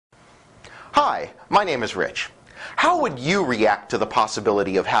Hi, my name is Rich. How would you react to the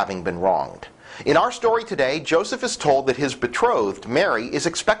possibility of having been wronged? In our story today, Joseph is told that his betrothed, Mary, is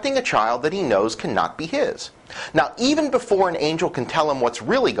expecting a child that he knows cannot be his. Now, even before an angel can tell him what's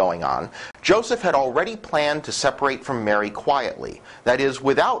really going on, Joseph had already planned to separate from Mary quietly, that is,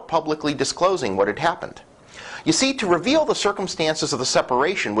 without publicly disclosing what had happened. You see, to reveal the circumstances of the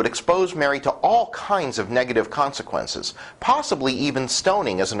separation would expose Mary to all kinds of negative consequences, possibly even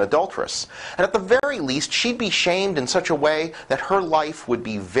stoning as an adulteress. And at the very least, she'd be shamed in such a way that her life would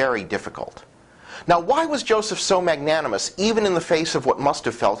be very difficult. Now, why was Joseph so magnanimous, even in the face of what must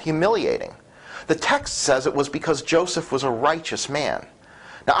have felt humiliating? The text says it was because Joseph was a righteous man.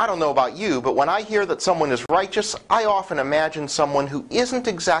 Now, I don't know about you, but when I hear that someone is righteous, I often imagine someone who isn't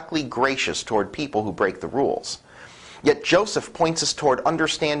exactly gracious toward people who break the rules. Yet Joseph points us toward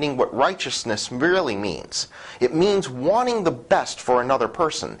understanding what righteousness really means. It means wanting the best for another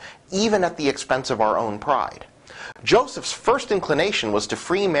person, even at the expense of our own pride. Joseph's first inclination was to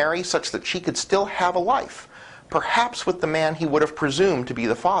free Mary such that she could still have a life, perhaps with the man he would have presumed to be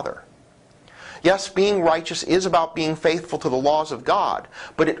the father. Yes, being righteous is about being faithful to the laws of God,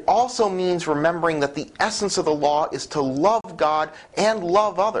 but it also means remembering that the essence of the law is to love God and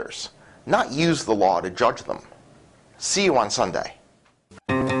love others, not use the law to judge them. See you on Sunday.